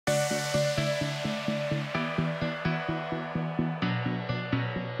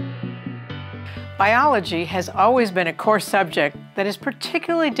Biology has always been a core subject that is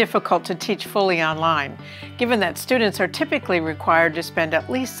particularly difficult to teach fully online, given that students are typically required to spend at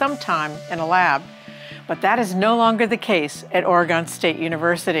least some time in a lab. But that is no longer the case at Oregon State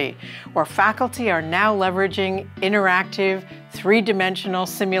University, where faculty are now leveraging interactive, three-dimensional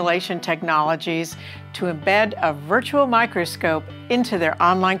simulation technologies to embed a virtual microscope into their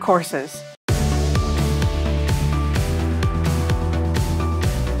online courses.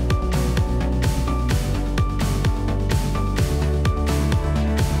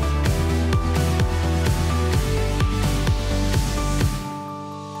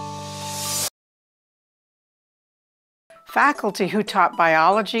 Faculty who taught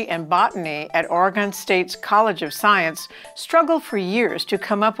biology and botany at Oregon State's College of Science struggled for years to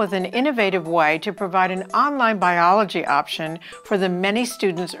come up with an innovative way to provide an online biology option for the many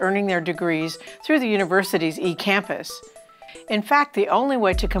students earning their degrees through the university's eCampus. In fact, the only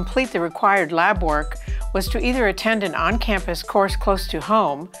way to complete the required lab work was to either attend an on-campus course close to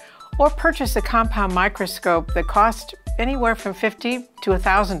home or purchase a compound microscope that cost anywhere from $50 to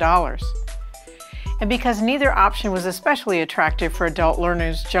 $1,000. And because neither option was especially attractive for adult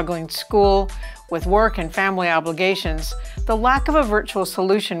learners juggling school with work and family obligations, the lack of a virtual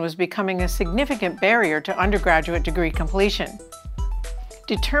solution was becoming a significant barrier to undergraduate degree completion.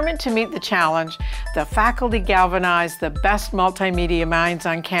 Determined to meet the challenge, the faculty galvanized the best multimedia minds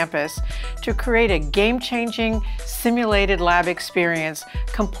on campus to create a game-changing simulated lab experience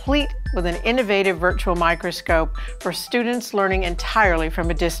complete with an innovative virtual microscope for students learning entirely from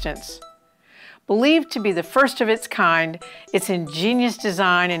a distance. Believed to be the first of its kind, its ingenious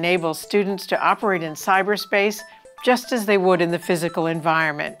design enables students to operate in cyberspace just as they would in the physical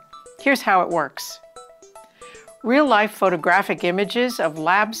environment. Here's how it works. Real-life photographic images of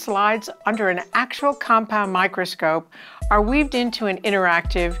lab slides under an actual compound microscope are weaved into an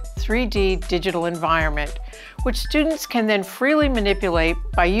interactive 3D digital environment, which students can then freely manipulate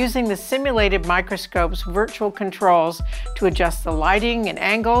by using the simulated microscope's virtual controls to adjust the lighting and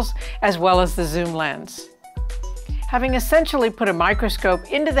angles, as well as the zoom lens. Having essentially put a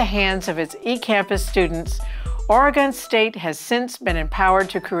microscope into the hands of its eCampus students, Oregon State has since been empowered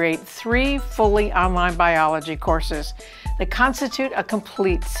to create 3 fully online biology courses that constitute a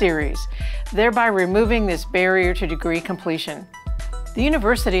complete series, thereby removing this barrier to degree completion. The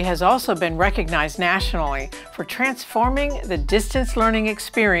university has also been recognized nationally for transforming the distance learning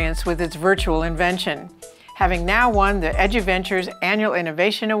experience with its virtual invention, having now won the EduVenture's Annual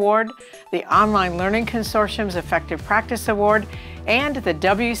Innovation Award, the Online Learning Consortium's Effective Practice Award, and the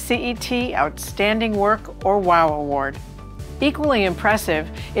WCET Outstanding Work or WOW Award. Equally impressive,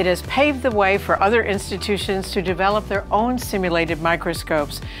 it has paved the way for other institutions to develop their own simulated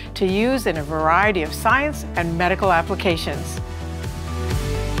microscopes to use in a variety of science and medical applications.